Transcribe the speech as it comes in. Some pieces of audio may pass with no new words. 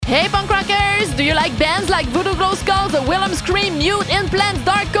Hey punk rockers! Do you like bands like Voodoo Glow Skulls, The Willem Scream, Mute, Implants,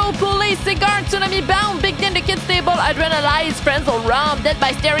 Darko, Police, Cigar, Tsunami Bound, Big Din, The Kids Table, Adrenalize, Friends Will Romp, Dead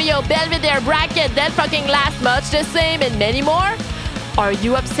by Stereo, Belvedere, Bracket, Dead Fucking Last, Much the Same, and many more? Are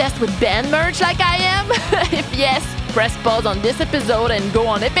you obsessed with band merch like I am? If yes, press pause on this episode and go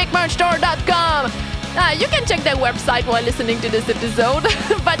on epicmerchstore.com. You can check their website while listening to this episode.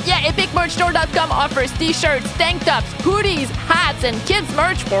 But yeah, epicmerchstore.com offers t-shirts, tank tops, hoodies, hats, and kids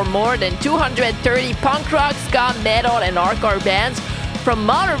merch for more than 230 punk rock, ska, metal, and hardcore bands from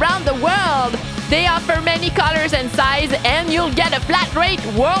all around the world. They offer many colors and sizes, and you'll get a flat rate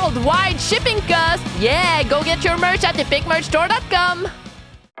worldwide shipping cost. Yeah, go get your merch at epicmerchstore.com.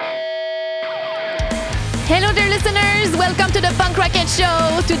 Hello there, listeners! Welcome to the Punk Rocket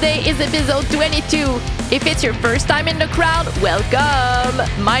Show! Today is episode 22. If it's your first time in the crowd, welcome!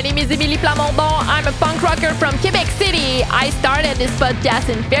 My name is Émilie Plamondon. I'm a punk rocker from Quebec City. I started this podcast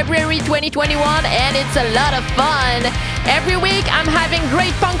in February 2021, and it's a lot of fun. Every week, I'm having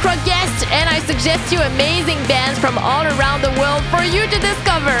great punk rock guests, and I suggest you amazing bands from all around the world for you to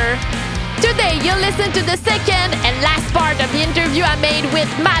discover. Today, you'll listen to the second and last part of the interview I made with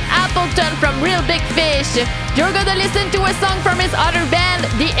Matt Appleton from Real Big Fish. You're gonna listen to a song from his other band,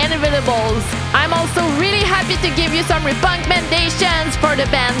 The Inevitables. I'm also really happy to give you some recommendations for the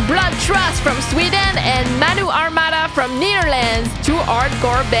band Blood Trust from Sweden and Manu Armada from Netherlands, two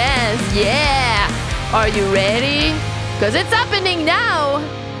hardcore bands. Yeah! Are you ready? 'Cause it's happening now!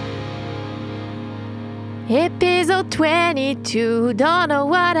 Episode 22, don't know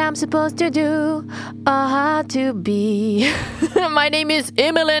what I'm supposed to do or how to be. My name is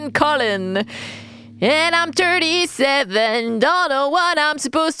Emmeline Cullen, and I'm 37, don't know what I'm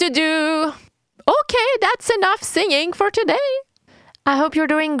supposed to do. Okay, that's enough singing for today. I hope you're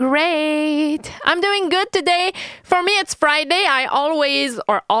doing great. I'm doing good today. For me, it's Friday. I always,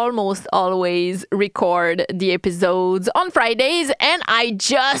 or almost always, record the episodes on Fridays, and I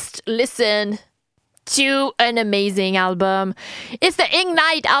just listen to an amazing album. It's the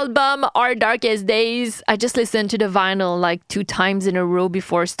Ignite album, Our Darkest Days. I just listened to the vinyl like 2 times in a row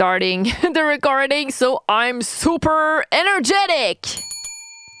before starting the recording, so I'm super energetic.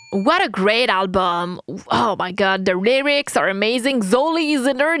 What a great album. Oh my god, the lyrics are amazing. Zoli's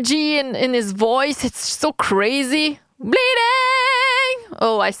energy in his voice, it's so crazy. Bleeding!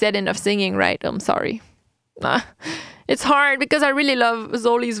 Oh, I said enough singing, right? I'm sorry. It's hard because I really love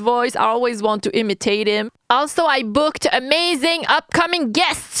Zoli's voice. I always want to imitate him. Also, I booked amazing upcoming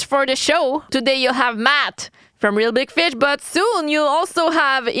guests for the show. Today you'll have Matt from Real Big Fish, but soon you'll also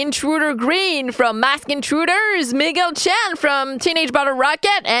have Intruder Green from Mask Intruders, Miguel Chan from Teenage Bottle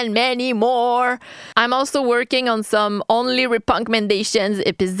Rocket, and many more. I'm also working on some Only Recommendations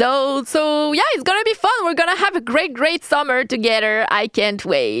episodes, so yeah, it's gonna be fun. We're gonna have a great summer together. I can't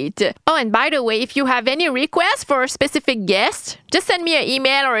wait. Oh, and by the way, if you have any requests for a specific guest, just send me an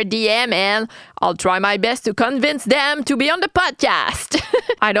email or a DM and I'll try my best to convince them to be on the podcast.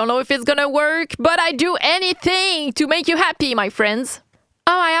 I don't know if it's gonna work, but I do anything to make you happy, my friends.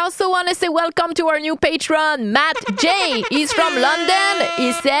 Oh, I also want to say welcome to our new patron, Matt J. He's from London.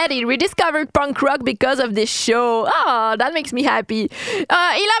 He said he rediscovered punk rock because of this show. Oh, that makes me happy.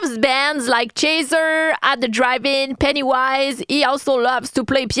 He loves bands like Chaser, At the Drive-In, Pennywise. He also loves to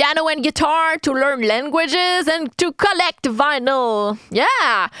play piano and guitar, to learn languages, and to collect vinyl.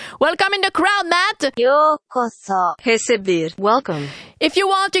 Yeah! Welcome in the crowd, Matt! Yokoso. Recebir. Welcome. If you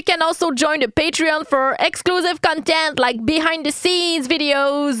want, you can also join the Patreon for exclusive content like behind-the-scenes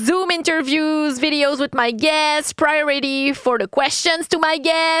videos, Zoom interviews, videos with my guests, priority for the questions to my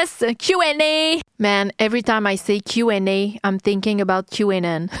guests, Q&A. Man, every time I say Q&A, I'm thinking about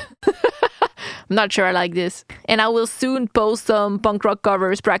QAnon. I'm not sure I like this. And I will soon post some punk rock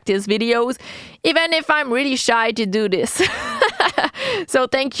covers practice videos, even if I'm really shy to do this. So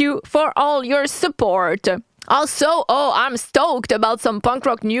thank you for all your support. Also, I'm stoked about some punk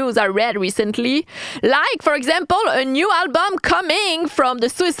rock news I read recently. Like, for example, a new album coming from the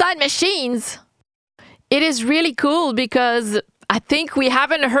Suicide Machines. It is really cool because I think we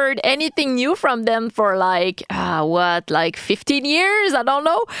haven't heard anything new from them for like 15 years? I don't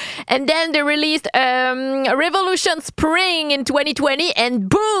know. And then they released Revolution Spring in 2020 and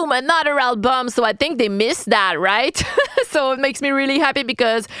boom, another album. So I think they missed that, right? So it makes me really happy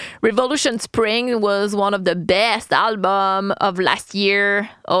because Revolution Spring was one of the best albums of last year.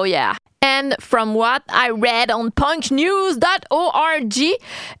 Oh yeah. And from what I read on punknews.org,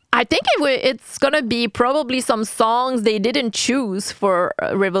 I think it's going to be probably some songs they didn't choose for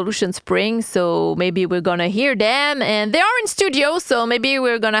Revolution Spring. So maybe we're going to hear them. And they are in studio, so maybe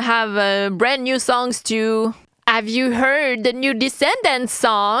we're going to have brand new songs to Have you heard the new Descendants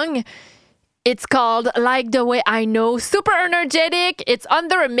song? It's called Like the Way I Know. Super energetic. It's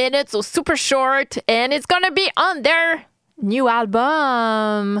under a minute, so super short. And it's gonna be on their new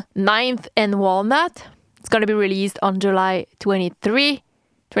album, Ninth and Walnut. It's gonna be released on July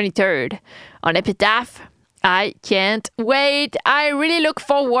 23rd on Epitaph. I can't wait. I really look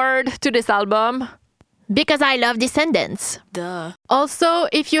forward to this album because I love Descendants. Duh. Also,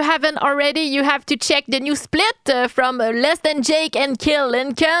 if you haven't already, you have to check the new split from Less Than Jake and Kill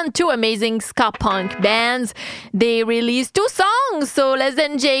Lincoln, two amazing ska punk bands. They released 2 songs. So Less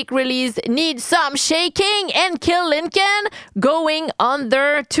Than Jake released Need Some Shaking and Kill Lincoln going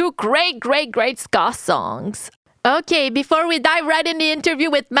under 2 great ska songs. Okay, before we dive right in the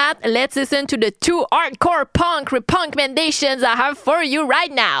interview with Matt, let's listen to the 2 hardcore punk recommendations I have for you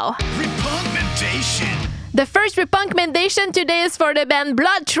right now. Recommendation. The first recommendation today is for the band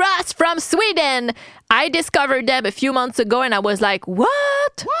Blood Trust from Sweden. I discovered them a few months ago and I was like,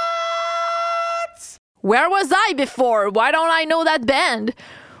 what? Where was I before? Why don't I know that band?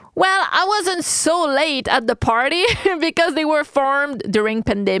 Well, I wasn't so late at the party because they were formed during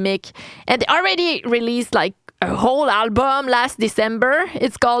pandemic and they already released like a whole album last December.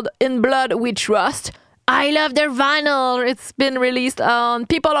 It's called In Blood We Trust. I love their vinyl. It's been released on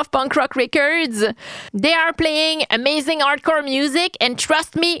People of Punk Rock Records. They are playing amazing hardcore music and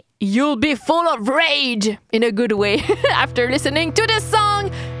trust me, you'll be full of rage in a good way after listening to this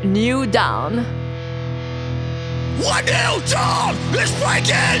song, New Dawn. One new dawn is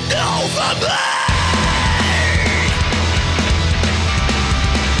breaking over me.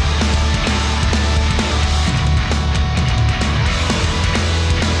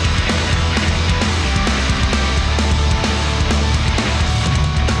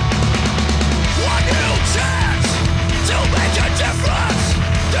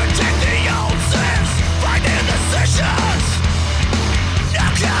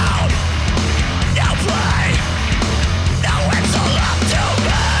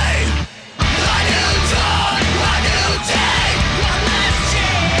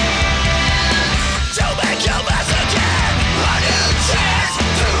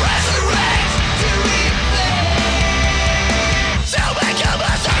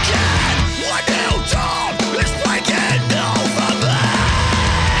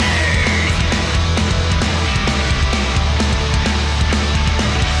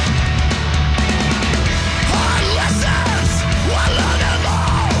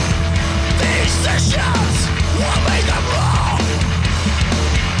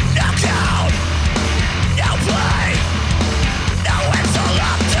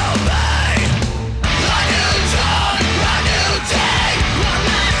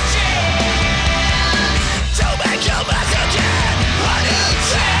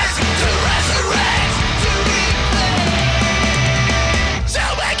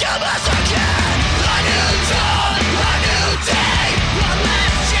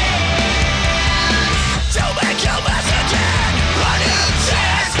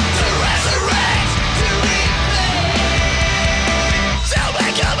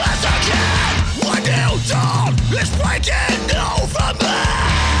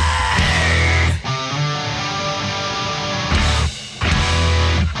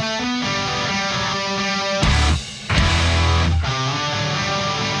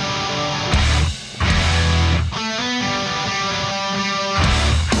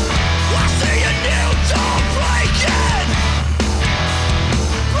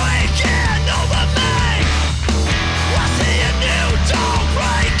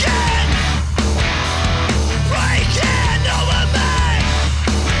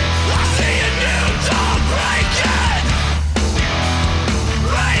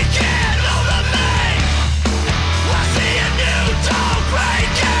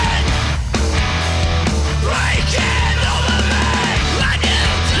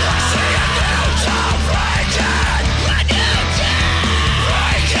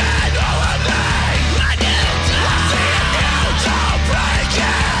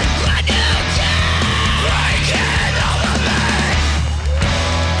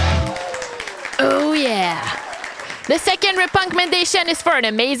 The second recommendation is for an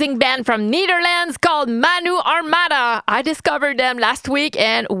amazing band from Netherlands called Manu Armada. I discovered them last week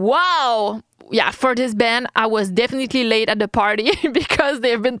and wow! Yeah, for this band, I was definitely late at the party because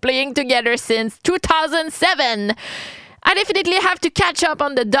they've been playing together since 2007. I definitely have to catch up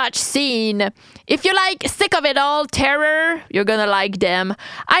on the Dutch scene. If you like Sick of It All, Terror, you're gonna like them.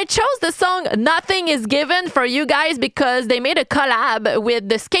 I chose the song Nothing Is Given for you guys because they made a collab with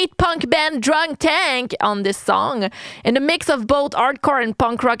the skate punk band Drunk Tank on this song. And the mix of both hardcore and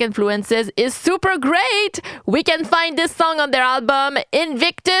punk rock influences is super great. We can find this song on their album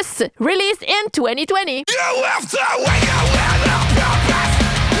Invictus, released in 2020. You have to wake up with a purpose,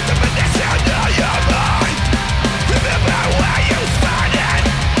 determination of your mind. Remember where you started,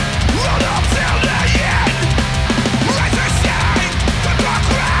 roll up till the end. Rise and shine, the dark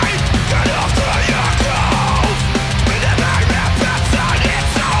rain, get off to your grove. Whenever repents on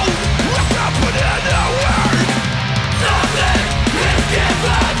its own, let's not put in a word. Nothing is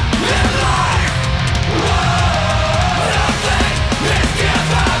given in life. Nothing is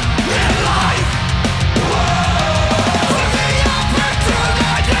given in life. To the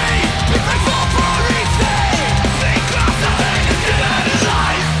opportunity, be grateful for each day. Think of nothing is given in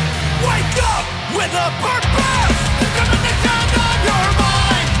life. Wake up with a purpose, determination on your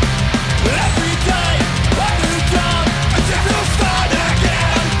mind. Every day, a new job, until you start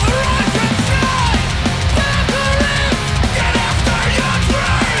again. Rise and shine, never end. Get after your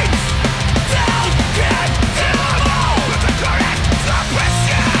dreams. Don't get down with the courage to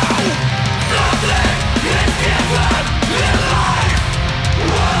pursue. Nothing is given in life.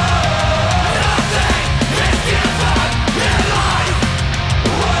 Nothing is given in life.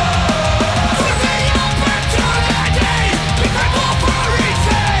 To the opportunity, be grateful for each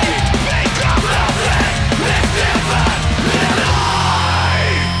day. Think of nothing is given in life.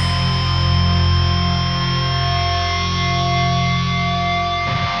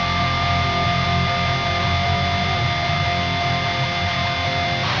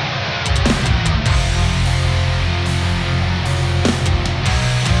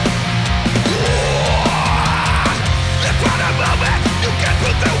 If on a moment you can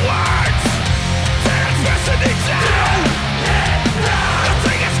put the words transversity down,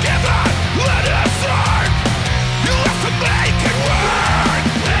 nothing is given, let it start. You have to make it work.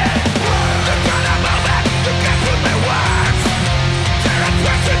 If on a moment you can put the words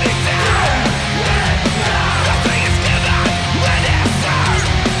transversity down, nothing is given, let it start.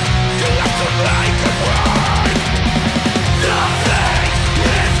 You have to make it work. Nothing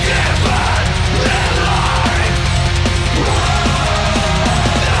is given in life. Nothing is given in life.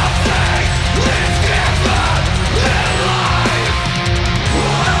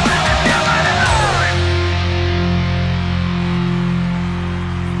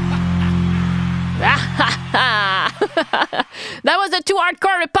 That was the 2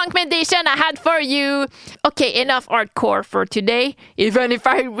 hardcore punk meditation I had for you. Okay, enough hardcore for today. Even if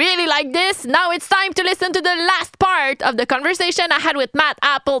I really like this, now it's time to listen to the last part of the conversation I had with Matt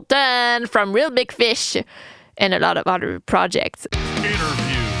Appleton from Real Big Fish and a lot of other projects.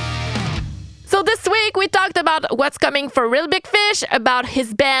 So this week we talked about what's coming for Real Big Fish, about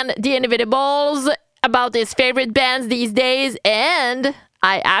his band The Inevitables, about his favorite bands these days, and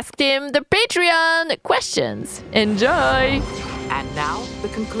I asked him the Patreon questions. Enjoy! And now, the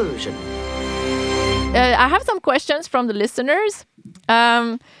conclusion. I have some questions from the listeners.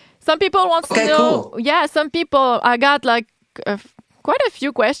 Some people want to know... Cool. Yeah, some people... I got like quite a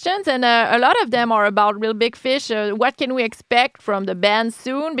few questions, and a lot of them are about Real Big Fish. What can we expect from the band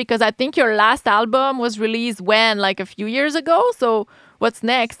soon? Because I think your last album was released when? Like a few years ago? So what's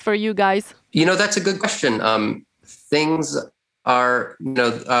next for you guys? You know, that's a good question. Things are,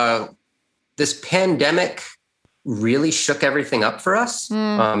 this pandemic really shook everything up for us.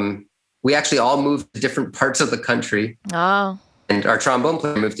 We actually all moved to different parts of the country. Oh. And our trombone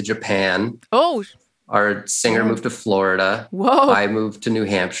player moved to Japan. Oh. Our singer moved to Florida. Whoa. I moved to New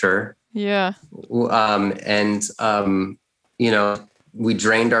Hampshire. Yeah. We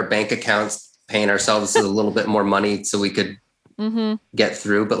drained our bank accounts, paying ourselves a little bit more money so we could get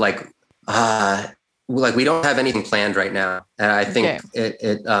through. But we don't have anything planned right now. And I think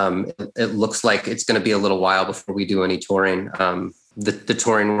it looks like it's going to be a little while before we do any touring. The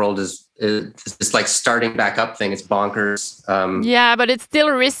touring world is like starting back up thing. It's bonkers. Yeah, but it's still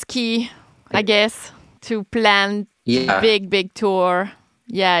risky, I guess, to plan big tour.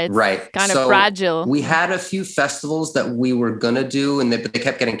 Yeah, it's kind of fragile. We had a few festivals that we were going to do, and they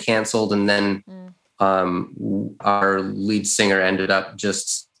kept getting canceled. And then our lead singer ended up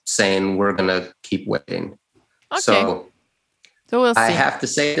just saying, we're going to keep waiting. Okay. So we'll see. I have to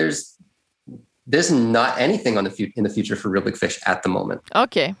say there's not anything in the future for Real Big Fish at the moment.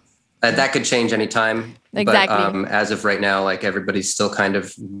 Okay. That could change anytime. Exactly. But as of right now, like everybody's still kind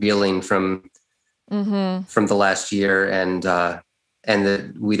of reeling from the last year, and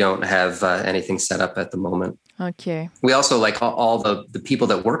that we don't have anything set up at the moment. Okay. We also like all the people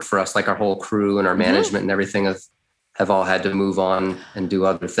that worked for us, like our whole crew and our management and everything have all had to move on and do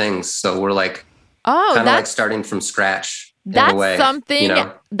other things. So we're like kind of like starting from scratch in a way.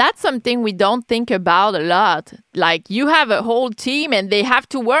 That's something we don't think about a lot. Like you have a whole team and they have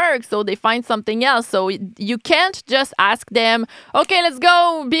to work, so they find something else. So you can't just ask them, okay, let's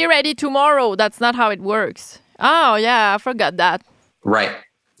go, be ready tomorrow. That's not how it works. Oh, yeah, I forgot that. Right.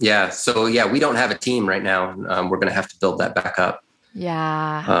 Yeah. So, we don't have a team right now. We're going to have to build that back up.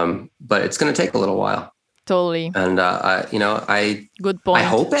 Yeah. But it's going to take a little while. Totally. And, good point. I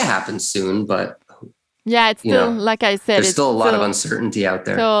hope it happens soon, but yeah, it's still, like I said, there's still a lot of uncertainty out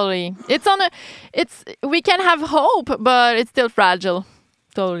there. Totally. We can have hope, but it's still fragile.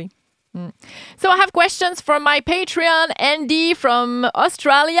 Totally. So I have questions from my Patreon, Andy from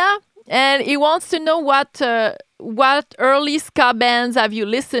Australia, and he wants to know what early ska bands have you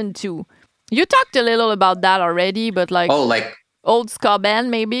listened to? You talked a little about that already, but like old ska band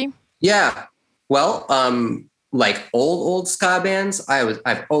maybe? Yeah. Well, like old ska bands,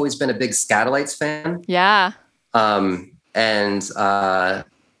 I've always been a big Scatolites fan. Yeah. And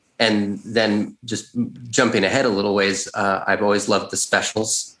then just jumping ahead a little ways, I've always loved the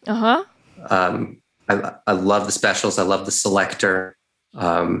Specials. Uh-huh. I love the Specials. I love the Selector.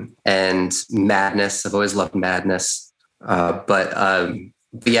 And Madness. I've always loved Madness. But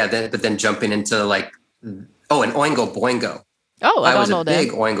then jumping into like, and Oingo Boingo. Oh, I don't know that. I was a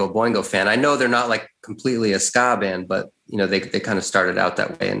big Oingo Boingo fan. I know they're not like completely a ska band, but they kind of started out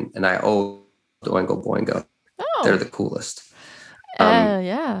that way, and I owe Oingo Boingo. Oh. They're the coolest.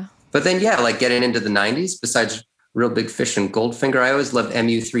 Yeah. But then like getting into the 90s, besides Real Big Fish and Goldfinger, I always loved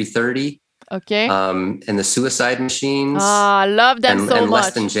MU330. Okay. And the Suicide Machines. I love them so much. And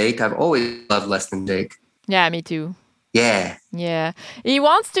Less Than Jake. I've always loved Less Than Jake. Yeah, me too. Yeah. Yeah. He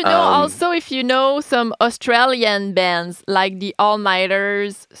wants to know also if you know some Australian bands like the All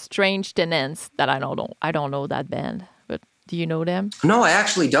Nighters, Strange Tenants. That I don't know that band, but do you know them? No, I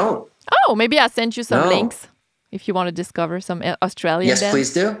actually don't. Oh, maybe I sent you some links if you want to discover some Australian bands. Yes,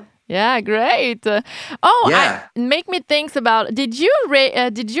 please do. Yeah, great. Make me think about. Did you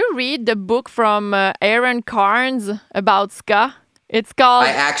read the book from Aaron Carnes about ska? It's called.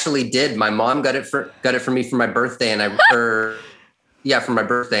 I actually did. My mom got it for me for my birthday, and for my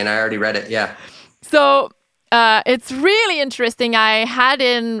birthday, and I already read it. Yeah. So it's really interesting. I had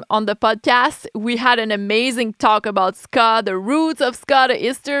on the podcast. We had an amazing talk about ska, the roots of ska, the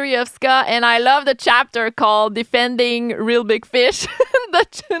history of ska, and I love the chapter called "Defending Real Big Fish"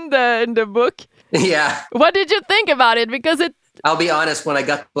 in the book. Yeah. What did you think about it? Because I'll be honest. When I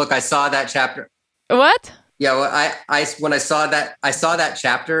got the book, I saw that chapter. What? Yeah, well, when I saw that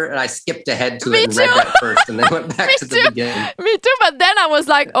chapter, and I skipped ahead to it and read that first, and then went back to the beginning. Me too, but then I was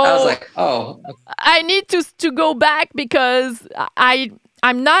like, I need to go back because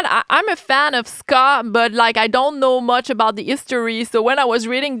I'm a fan of ska, but like I don't know much about the history. So when I was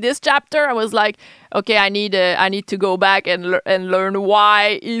reading this chapter, I was like, okay, I need to go back and learn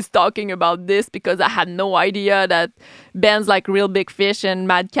why he's talking about this, because I had no idea that bands like Real Big Fish and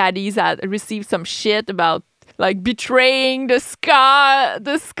Mad Caddies had received some shit about like betraying the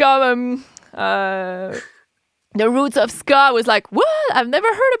roots of ska. I was like, what? I've never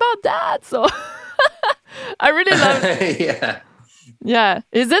heard about that. So I really love it. Yeah. Yeah.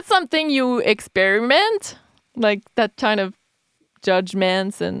 Is it something you experiment? Like that kind of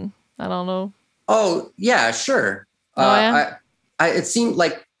judgments and I don't know. Oh, yeah, sure. It seemed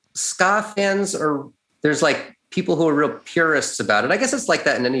like ska fans there's like people who are real purists about it. I guess it's like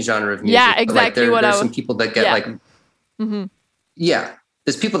that in any genre of music. Yeah, exactly. Like there's some people that get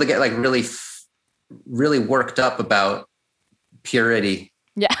there's people that get like really, really worked up about purity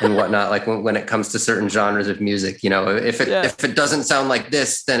and whatnot. Like when it comes to certain genres of music, if it doesn't sound like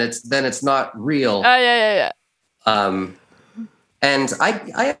this, then it's not real. Yeah. And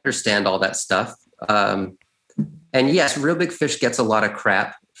I understand all that stuff. And yes, Real Big Fish gets a lot of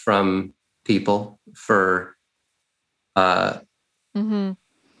crap from people for, I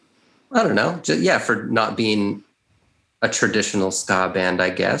don't know, for not being a traditional ska band, I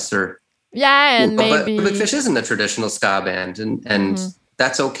guess, and maybe. But Big Fish isn't a traditional ska band, and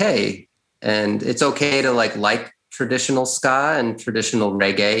that's okay. And it's okay to like traditional ska and traditional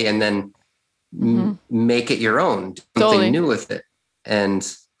reggae, and then make it your own, do something new with it. And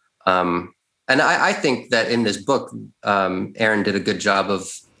I think that in this book, Aaron did a good job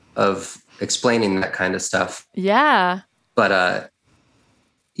of explaining that kind of stuff. Yeah. But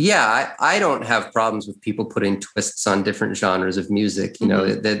I don't have problems with people putting twists on different genres of music.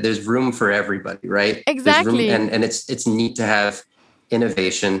 There's room for everybody, right? Exactly. And it's neat to have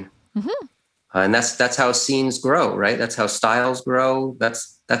innovation. And that's how scenes grow, right? That's how styles grow.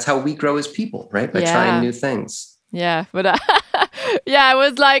 That's how we grow as people, right? By trying new things. Yeah, but I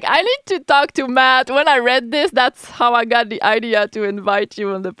was like, I need to talk to Matt. When I read this, that's how I got the idea to invite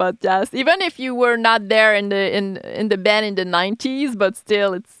you on the podcast. Even if you were not there in the band in the 90s, but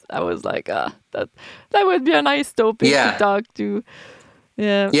still, I was like, that would be a nice topic to talk to.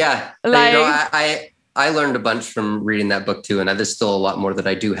 Yeah, yeah. Like, I learned a bunch from reading that book too, and there's still a lot more that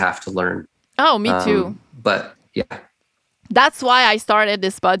I do have to learn. Oh, me too. But yeah. That's why I started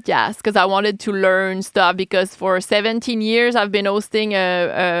this podcast, because I wanted to learn stuff, because for 17 years I've been hosting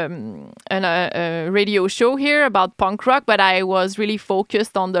a radio show here about punk rock, but I was really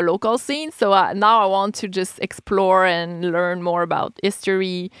focused on the local scene. So now I want to just explore and learn more about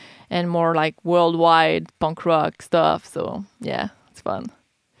history and more like worldwide punk rock stuff. So yeah, it's fun.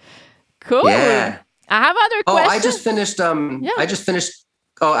 Cool. Yeah. I have other questions. I just finished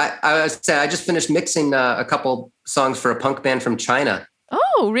I just finished mixing a couple songs for a punk band from China.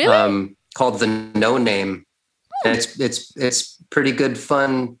 Oh, really? Called The No Name. And it's pretty good,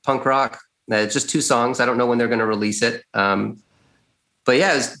 fun punk rock. It's just 2 songs. I don't know when they're going to release it. But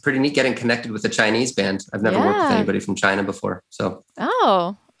yeah, it's pretty neat getting connected with a Chinese band. I've never worked with anybody from China before. So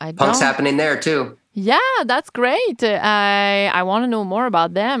punk's happening there too. Yeah, that's great. I want to know more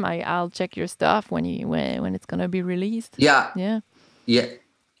about them. I'll check your stuff when it's going to be released. Yeah,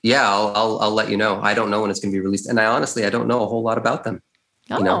 I'll let you know. I don't know when it's going to be released. And I don't know a whole lot about them.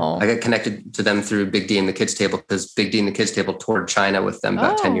 You know, I got connected to them through Big D and the Kids Table, because Big D and the Kids Table toured China with them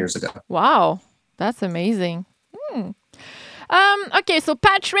about 10 years ago. Wow, that's amazing. Okay, so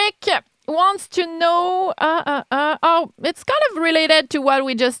Patrick wants to know, it's kind of related to what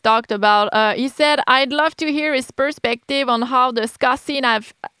we just talked about. He said, I'd love to hear his perspective on how the ska scene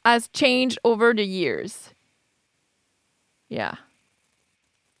has changed over the years. Yeah.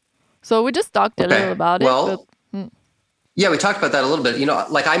 So we just talked a little about it. Yeah, we talked about that a little bit. You know,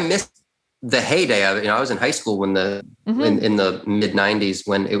 like I missed the heyday of it. You know, I was in high school when in the mid 90s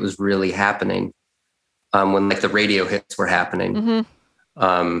when it was really happening, when like the radio hits were happening.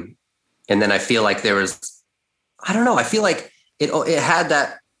 And then I feel like there was, I don't know, I feel like it had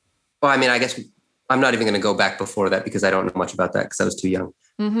that. Well, I mean, I guess I'm not even going to go back before that, because I don't know much about that because I was too young.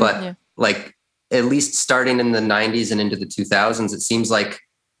 But like at least starting in the 90s and into the 2000s, it seems like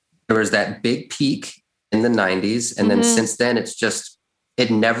there was that big peak in the 90s. And then since then,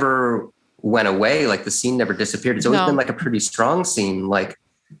 it never went away. Like the scene never disappeared. It's always been like a pretty strong scene, like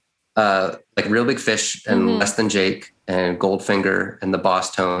Real Big Fish and Less Than Jake and Goldfinger and the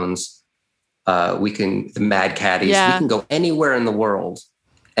Boss Tones. The Mad Caddies. We can go anywhere in the world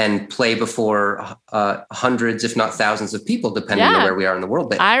and play before hundreds, if not thousands of people, depending on where we are in the world.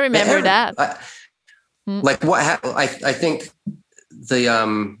 But I remember that. Like I think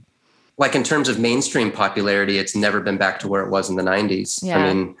the like in terms of mainstream popularity, it's never been back to where it was in the 90s. I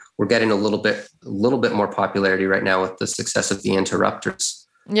mean, we're getting a little bit more popularity right now with the success of the Interrupters.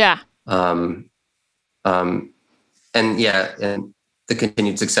 And the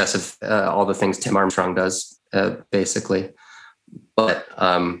continued success of all the things Tim Armstrong does, basically. But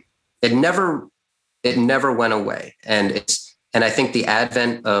it never went away, and I think the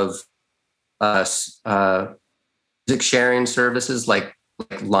advent of music sharing services like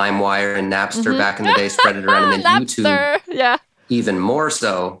LimeWire and Napster back in the day spread it around, and then YouTube, even more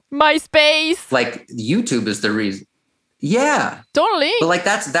so. MySpace, like YouTube is the reason. Yeah, totally. But like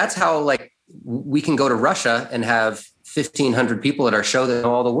that's how like we can go to Russia and have 1,500 people at our show that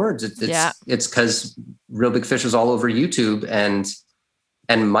know all the words. It's because Real Big Fish was all over YouTube and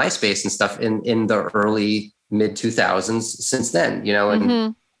MySpace and stuff in the early mid 2000s. Since then, you know,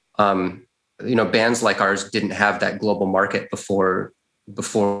 and you know, bands like ours didn't have that global market before the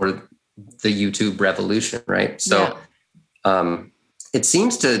YouTube revolution, right? So it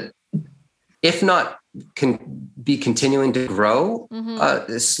seems to, if not be continuing to grow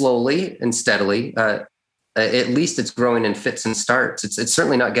slowly and steadily. At least it's growing in fits and starts. It's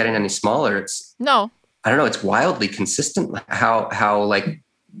certainly not getting any smaller. I don't know. It's wildly consistent. How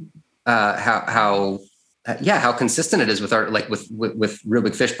consistent it is with with Real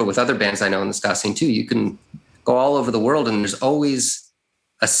Big Fish, but with other bands I know in the ska scene too. You can go all over the world, and there's always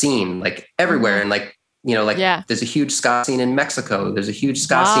a scene like everywhere. And like, you know, like there's a huge ska scene in Mexico. There's a huge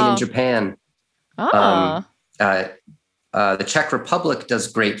ska scene in Japan. The Czech Republic does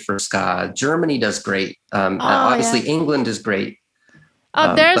great for ska. Germany does great. Obviously, England is great.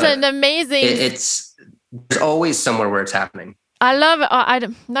 There's an amazing. There's always somewhere where it's happening. I love.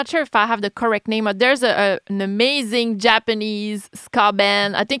 I'm not sure if I have the correct name, but there's an amazing Japanese ska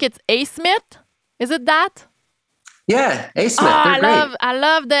band. I think it's A. Smith. Is it that? Yeah, A. Smith. They're great. I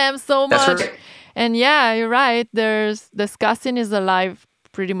love them so much. Right. And yeah, you're right. The ska scene is alive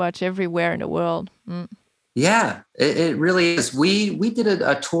pretty much everywhere in the world. Yeah, it really is. We did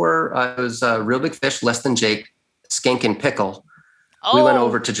a tour. It was Real Big Fish, Less Than Jake, Skank and Pickle. We went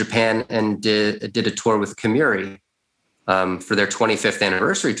over to Japan and did a tour with Kamuri for their 25th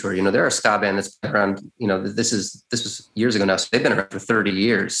anniversary tour. You know, they're a ska band that's been around. You know, this was years ago now, so they've been around for 30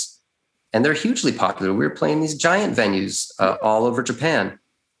 years, and they're hugely popular. We were playing these giant venues all over Japan,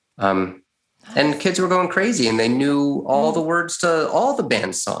 and kids were going crazy, and they knew all the words to all the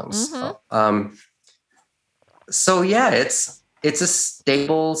band's songs. So yeah, it's a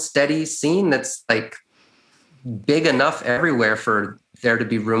stable, steady scene that's like big enough everywhere for there to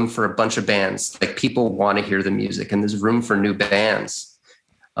be room for a bunch of bands. Like people want to hear the music, and there's room for new bands.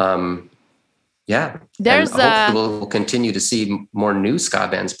 Yeah, hopefully we'll continue to see more new ska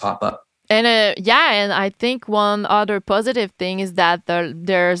bands pop up. And and I think one other positive thing is that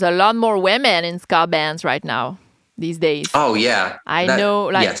there's a lot more women in ska bands right now these days. Oh yeah, I know.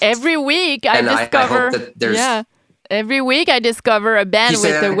 Like every week I discover. I hope that there's, every week I discover a band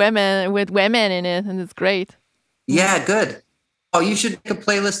with women in it, and it's great. Yeah, good. Oh, you should make a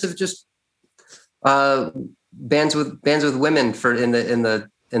playlist of just bands with women for in the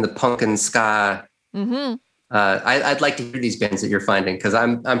punk and ska. I'd like to hear these bands that you're finding, because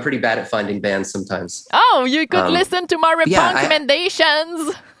I'm pretty bad at finding bands sometimes. Oh, you could listen to my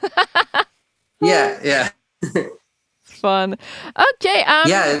recommendations. Yeah. It's fun. Okay.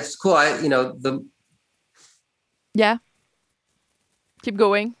 Yeah, it's cool. Yeah. Keep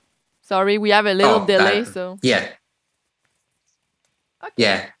going. Sorry, we have a little delay, so. Yeah. Okay.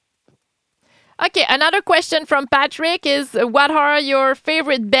 Yeah. Okay, another question from Patrick is, what are your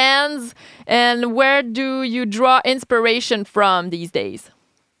favorite bands and where do you draw inspiration from these days?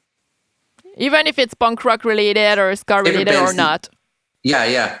 Even if it's punk rock related or ska related or not.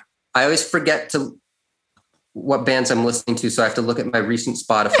 Yeah. I always forget what bands I'm listening to, so I have to look at my recent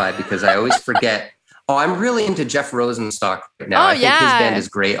Spotify because I always forget. Oh, I'm really into Jeff Rosenstock right now. I think his band is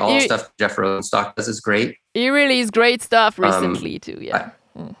great. All the stuff Jeff Rosenstock does is great. He released great stuff recently too, yeah.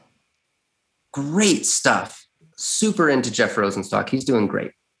 Great stuff. Super into Jeff Rosenstock. He's doing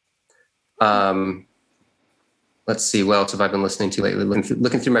great. Let's see, what else have I been listening to lately?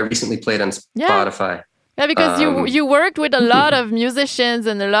 Looking through my recently played on Spotify. Yeah, because you worked with a lot of musicians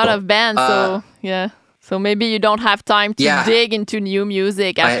and a lot of bands, so yeah. So maybe you don't have time to dig into new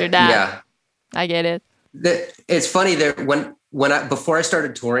music after that. Yeah. I get it. It's funny there before I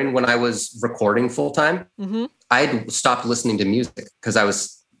started touring, when I was recording full time, I stopped listening to music because I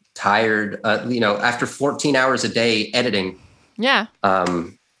was tired. After 14 hours a day editing,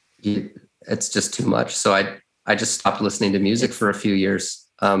 it's just too much. So I just stopped listening to music for a few years.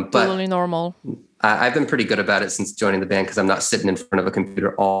 But totally normal. I've been pretty good about it since joining the band, because I'm not sitting in front of a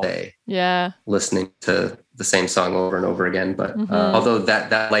computer all day. Yeah. Listening to the same song over and over again. But although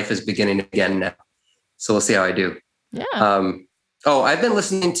that life is beginning again now, so we'll see how I do. Yeah. I've been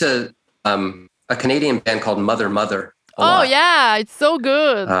listening to a Canadian band called Mother Mother. Yeah, it's so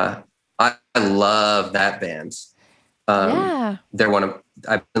good. I love that band. They're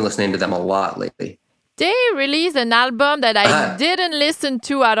I've been listening to them a lot lately. They released an album that I didn't listen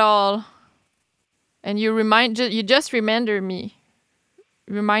to at all, and you just reminded me.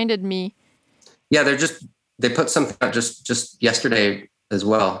 Yeah, they put something out just yesterday as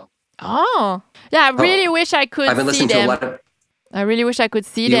well. Oh, yeah! I really wish I could. I've been listening to a lot of. I really wish I could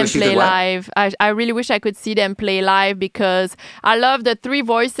see them play live. I really wish I could see them play live, because I love the three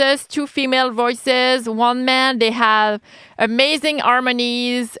voices, two female voices, one man. They have amazing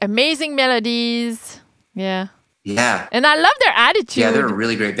harmonies, amazing melodies. Yeah. Yeah. And I love their attitude. Yeah, they're a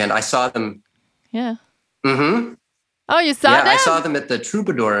really great band. I saw them. Yeah. Mm-hmm. Oh, you saw them? Yeah, I saw them at the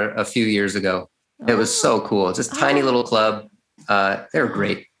Troubadour a few years ago. It was so cool. It's this tiny little club. They're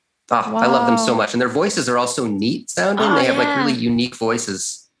great. Wow. I love them so much. And their voices are all so neat sounding. They have like really unique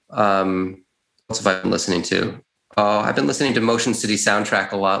voices. What else have I been listening to? I've been listening to Motion City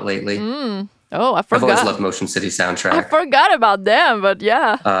Soundtrack a lot lately. Oh, I forgot. I've always loved Motion City Soundtrack. I forgot about them, but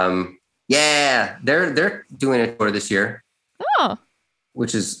yeah. Yeah, they're doing a tour this year. Oh.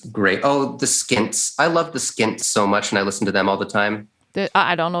 Which is great. Oh, the Skints. I love the Skints so much, and I listen to them all the time.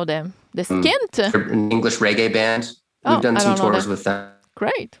 I don't know them. The Skint? They're an English reggae band. We've done some tours with them.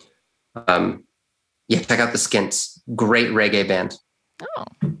 Great. Check out the Skints. Great reggae band. Oh,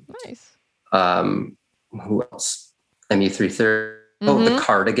 nice. Who else? MU330. Oh, the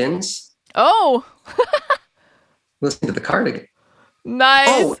Cardigans. Oh. Listen to the Cardigans. Nice.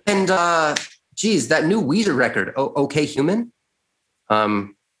 Oh, and that new Weezer record. Okay Human.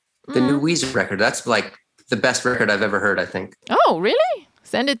 The new Weezer record. That's like the best record I've ever heard, I think. Oh, really?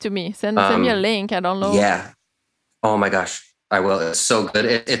 Send it to me. Send me a link. I don't know. Yeah. Oh my gosh. I will. It's so good.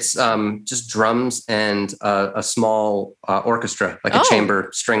 It's just drums and a small orchestra, like a chamber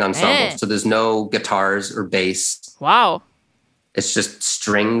string ensemble. So there's no guitars or bass. Wow. It's just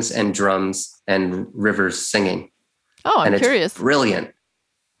strings and drums and Rivers singing. Oh, I'm curious. It's brilliant.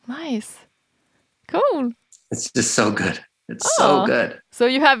 Nice. Cool. It's just so good. It's so good. So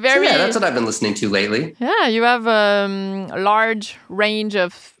you have that's what I've been listening to lately. Yeah, you have a large range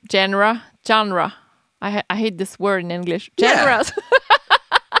of genre. I hate this word in English. Genres.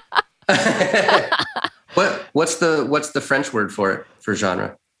 Yeah. What's the French word for it, for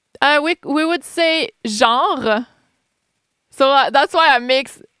genre? We would say genre. So that's why I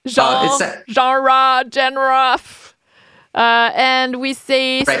mix genre. And we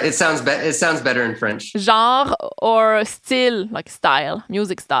say right. It sounds better in French. Genre or style, like style,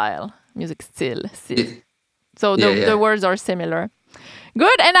 music style. So the words are similar.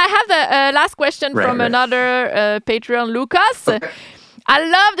 Good. And I have the last question from another Patreon, Lucas. Okay. I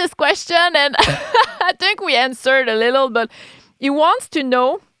love this question, and I think we answered a little, but he wants to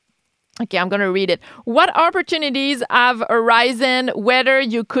know. Okay, I'm going to read it. What opportunities have arisen, whether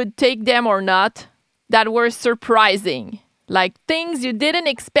you could take them or not, that were surprising? Like things you didn't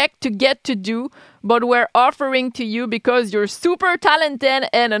expect to get to do, but were offering to you because you're super talented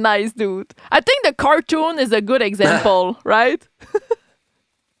and a nice dude. I think the cartoon is a good example, right?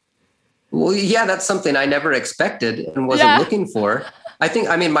 Well, yeah, that's something I never expected and wasn't looking for.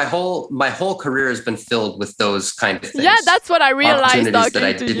 I mean, my whole career has been filled with those kind of things. Yeah, that's what I realized. Opportunities that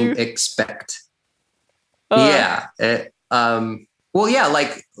I didn't expect. Yeah. Well, yeah,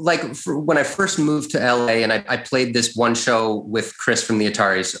 like when I first moved to LA and I played this one show with Chris from the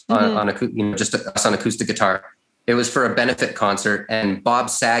Ataris on just us on acoustic guitar. It was for a benefit concert, and Bob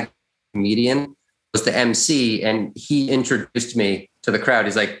Sag, comedian, was the MC, and he introduced me to the crowd.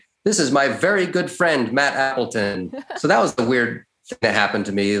 He's like, "This is my very good friend, Matt Appleton." So that was the weird thing that happened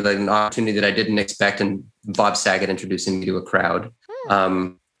to me, like an opportunity that I didn't expect, and Bob Saget introducing me to a crowd.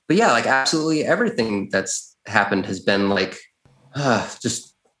 But yeah, like absolutely everything that's happened has been like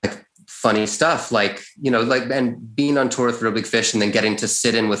just like funny stuff, like, and being on tour with Real Big Fish and then getting to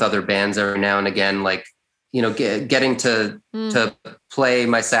sit in with other bands every now and again, like, getting to play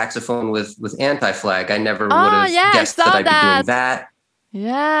my saxophone with Anti-Flag. I never would have guessed that I'd be doing that.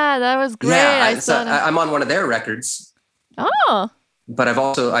 Yeah, that was great. Yeah, I'm on one of their records. Oh. But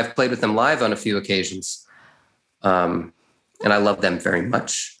I've played with them live on a few occasions. And I love them very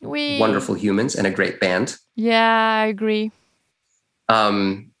much. Wonderful humans and a great band. Yeah, I agree.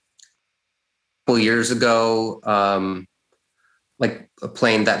 A couple years ago, like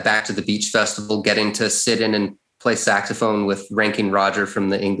playing that Back to the Beach festival, getting to sit in and play saxophone with Ranking Roger from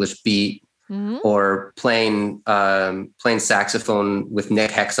the English Beat, or playing saxophone with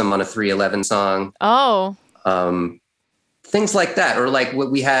Nick Hexum on a 311 song. Oh. Things like that. Or like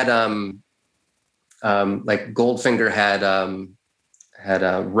what we had, like Goldfinger had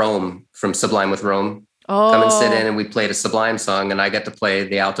Rome from Sublime with Rome. Come and sit in, and we played a Sublime song, and I got to play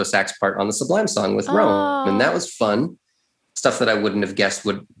the alto sax part on the Sublime song with Rome, and that was fun. Stuff that I wouldn't have guessed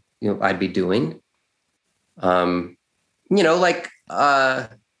I'd be doing.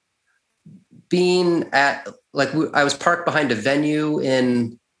 Being at I was parked behind a venue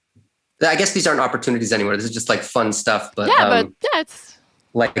in. I guess these aren't opportunities anymore. This is just like fun stuff. But it's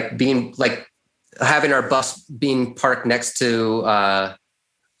like being like having our bus being parked next to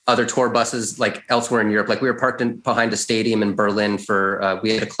other tour buses like elsewhere in Europe. Like we were parked behind a stadium in Berlin for,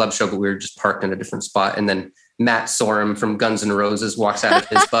 we had a club show, but we were just parked in a different spot. And then Matt Sorum from Guns N' Roses walks out of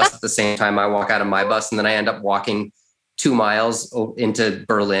his bus at the same time I walk out of my bus. And then I end up walking 2 miles into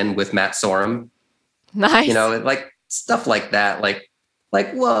Berlin with Matt Sorum. Nice. Like stuff like that. Like,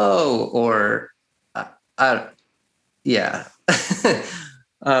 whoa, or, yeah.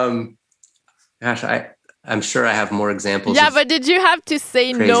 Gosh, I'm sure I have more examples. Yeah, but did you have to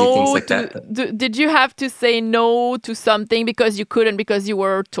say no did you have to say no to something because you couldn't, because you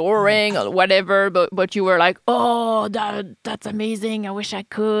were touring or whatever, but you were like, oh, that's amazing, I wish I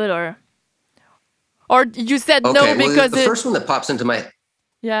could, or you said no because the first one that pops into my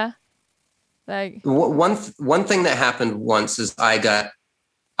like one thing that happened once is I got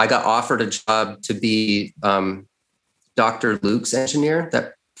offered a job to be Dr. Luke's engineer,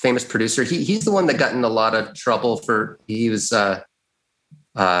 that famous producer. He's the one that got in a lot of trouble for, he was, and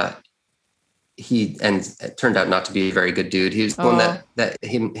it turned out not to be a very good dude. He was the one that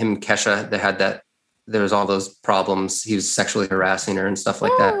him Kesha, there was all those problems. He was sexually harassing her and stuff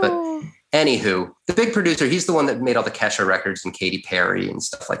like that. But anywho, the big producer, he's the one that made all the Kesha records and Katy Perry and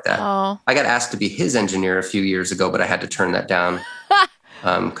stuff like that. I got asked to be his engineer a few years ago, but I had to turn that down.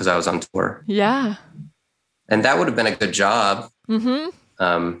 because I was on tour. Yeah. And that would have been a good job.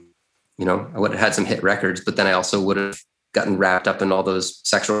 Mm-hmm. You know, I would have had some hit records, but then I also would have gotten wrapped up in all those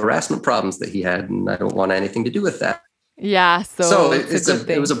sexual harassment problems that he had, and I don't want anything to do with that. Yeah. So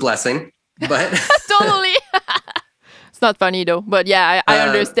it was a blessing, but totally. It's not funny though, but yeah, I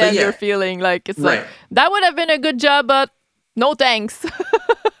understand your feeling. Like it's like that would have been a good job, but no thanks.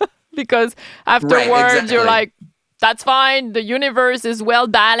 Because afterwards you're like, that's fine. The universe is well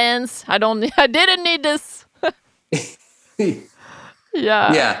balanced. I didn't need this.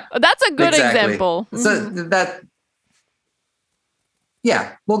 Yeah. Yeah. That's a good example. So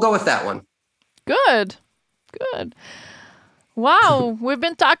we'll go with that one. Good. Wow, we've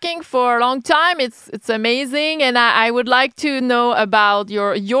been talking for a long time. It's amazing, and I would like to know about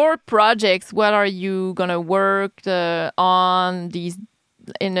your projects. What are you gonna work on these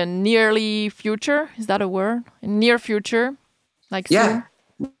in a nearly future? Is that a word? In near future, like soon?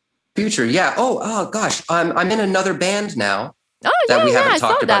 Future. Yeah. Oh gosh, I'm in another band now. Oh that we haven't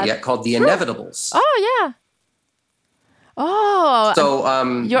talked about yet, called The Inevitables. Oh yeah. Oh. So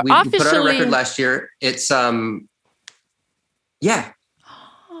you're we put out a record last year. It's Vinny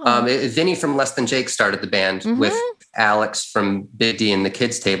from Less Than Jake started the band with Alex from Big D and the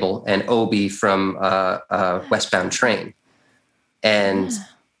Kids Table and Obi from Westbound Train. And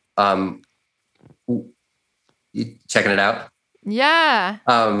you checking it out? Yeah.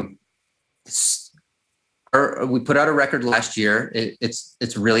 We put out a record last year.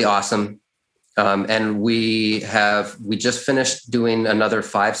 It's really awesome. And we just finished doing another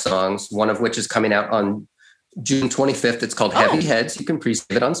 5 songs, one of which is coming out on June 25th. It's called Heavy Heads. You can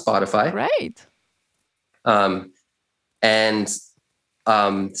pre-save it on Spotify. Right.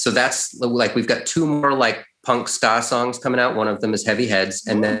 So that's like, we've got 2 more like punk ska songs coming out. One of them is Heavy Heads,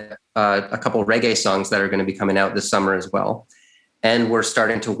 and then a couple reggae songs that are going to be coming out this summer as well. And we're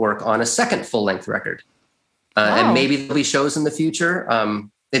starting to work on a second full-length record. And maybe there'll be shows in the future.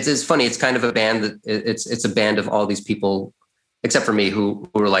 It's funny. It's kind of a band that it's a band of all these people, except for me, who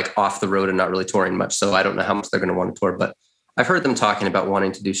are like off the road and not really touring much. So I don't know how much they're going to want to tour, but I've heard them talking about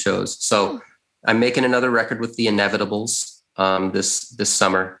wanting to do shows. So I'm making another record with The Inevitables this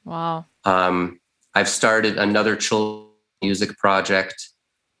summer. Wow. I've started another children's music project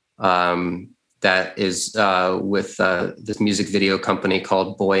that is with this music video company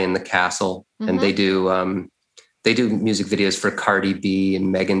called Boy in the Castle, and they do music videos for Cardi B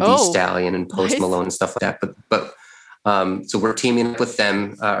and Megan Thee Stallion and Post Malone and stuff like that. But so we're teaming up with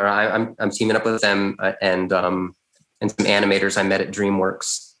them, or I'm teaming up with them and some animators I met at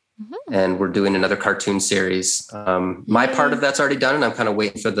DreamWorks, and we're doing another cartoon series. My part of that's already done, and I'm kind of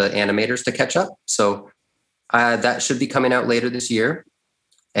waiting for the animators to catch up. So that should be coming out later this year.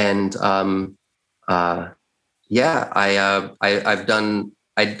 And I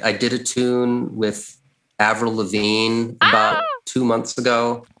did a tune with Avril Lavigne about 2 months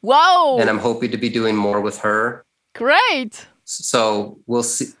ago. Whoa! And I'm hoping to be doing more with her. Great. So we'll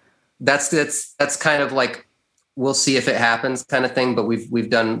see. That's kind of like, we'll see if it happens kind of thing. But we've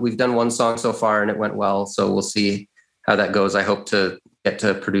done 1 song so far and it went well. So we'll see how that goes. I hope to get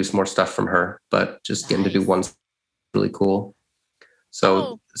to produce more stuff from her, but just getting to do one really cool.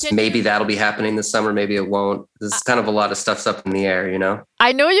 So maybe that'll be happening this summer. Maybe it won't. This is kind of a lot of stuff's up in the air, you know?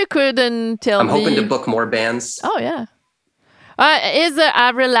 I know you couldn't tell me. I'm hoping to book more bands. Oh, yeah. Is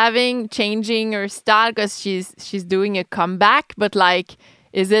Avril Lavigne changing her style because she's doing a comeback? But like,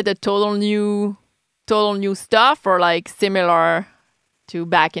 is it a total new stuff or like similar to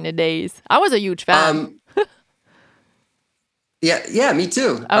back in the days? I was a huge fan. Yeah, me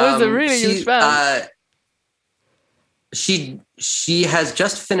too. I was a really huge fan. She has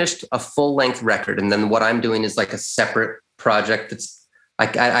just finished a full-length record, and then what I'm doing is like a separate project that's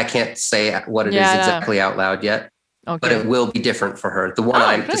I can't say what it is exactly out loud yet, but it will be different for her.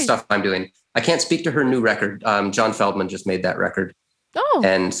 The stuff I'm doing. I can't speak to her new record. John Feldman just made that record. Oh,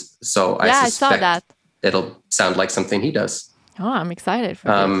 and so I suspect it'll sound like something he does. Oh, I'm excited for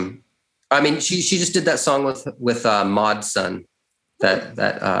this. I mean, she just did that song with Maud's son.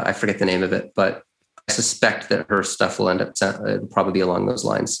 That I forget the name of it, but I suspect that her stuff will end up probably be along those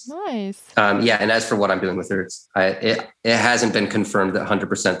lines. Nice. And as for what I'm doing with her, it hasn't been confirmed that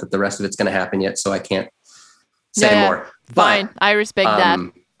 100% that the rest of it's going to happen yet, so I can't say more. Fine, but, I respect that.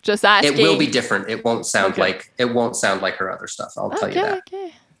 Just asking. It will be different. It won't sound like her other stuff. I'll tell you that.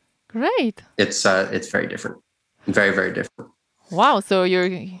 Okay. Great. It's very different. Very, very different. Wow. So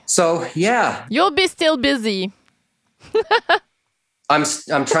you'll be still busy. I'm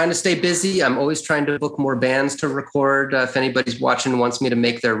trying to stay busy. I'm always trying to book more bands to record. If anybody's watching and wants me to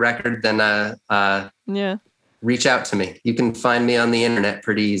make their record, then reach out to me. You can find me on the internet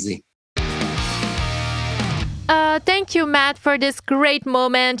pretty easy. Thank you, Matt, for this great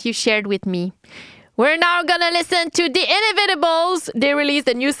moment you shared with me. We're now gonna listen to The Inevitables. They released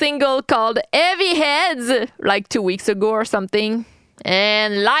a new single called Heavy Heads like 2 weeks ago or something.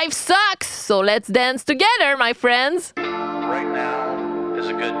 And life sucks, so let's dance together, my friends. Right now is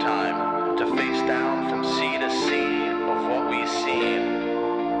a good time to face down from sea to sea of what we've seen,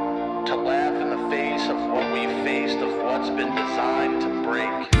 to laugh in the face of what we faced, of what's been designed to break.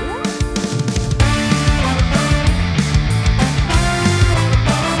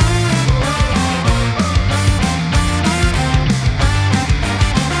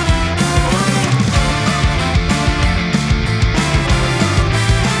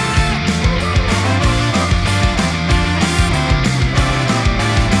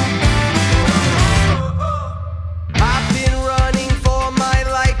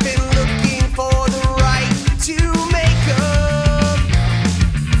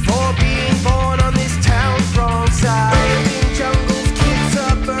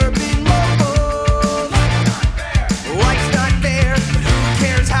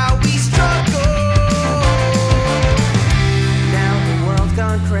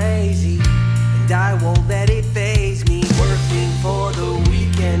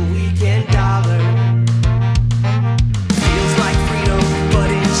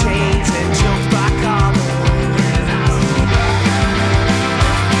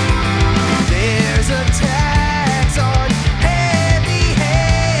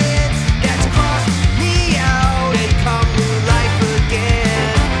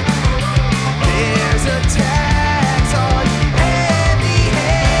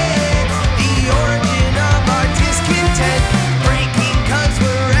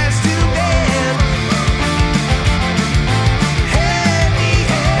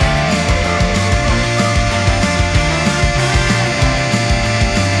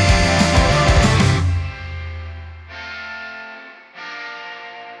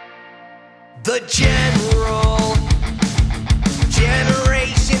 The general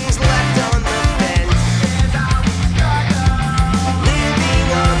generations left on the fence, living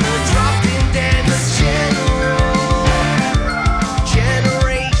on the drop-in dance. General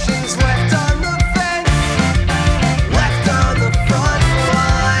generations left on the fence, left on the front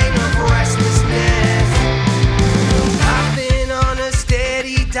line of restlessness. I've been on a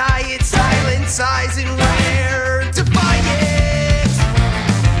steady diet, silent size and rare to find it.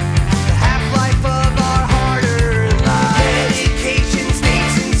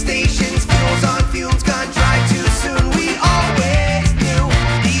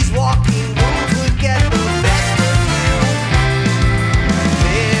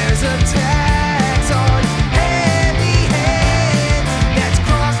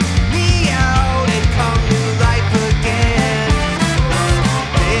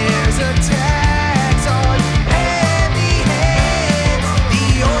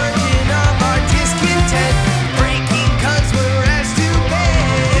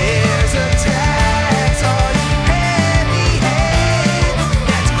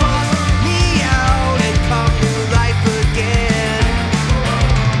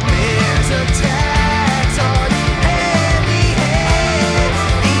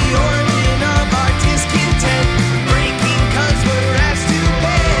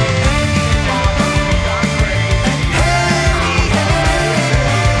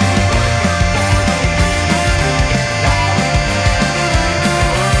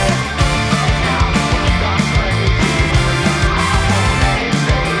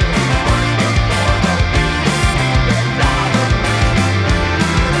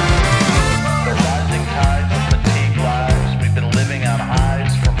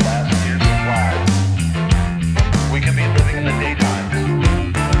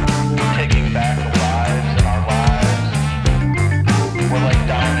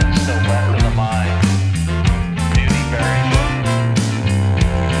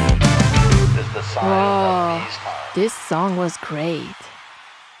 This song was great.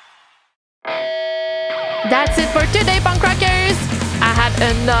 That's it for today, punk rockers. I had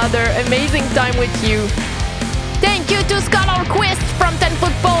another amazing time with you. Thank you to Scott Alquist from 10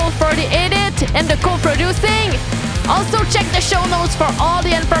 Football for the edit and the co-producing. Also check the show notes for all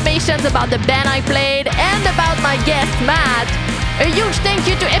the information about the band I played and about my guest, Matt. A huge thank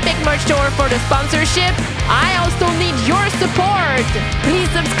you to Epic Merch Store for the sponsorship. I also need your support. Please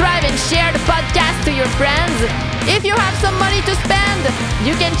subscribe and share the podcast to your friends. If you have some money to spend,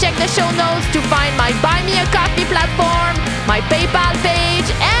 you can check the show notes to find my Buy Me a Coffee platform, my PayPal page,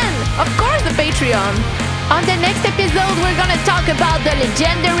 and, of course, the Patreon. On the next episode, we're gonna talk about the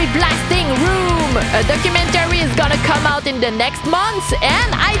legendary Blasting Room. A documentary is gonna come out in the next months, and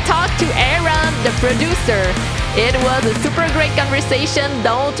I talked to Aaron, the producer. It was a super great conversation.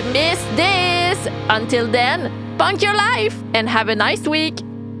 Don't miss this. Until then, punk your life and have a nice week.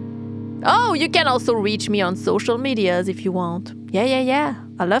 Oh, you can also reach me on social medias if you want. Yeah.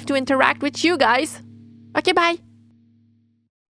 I love to interact with you guys. Okay, bye.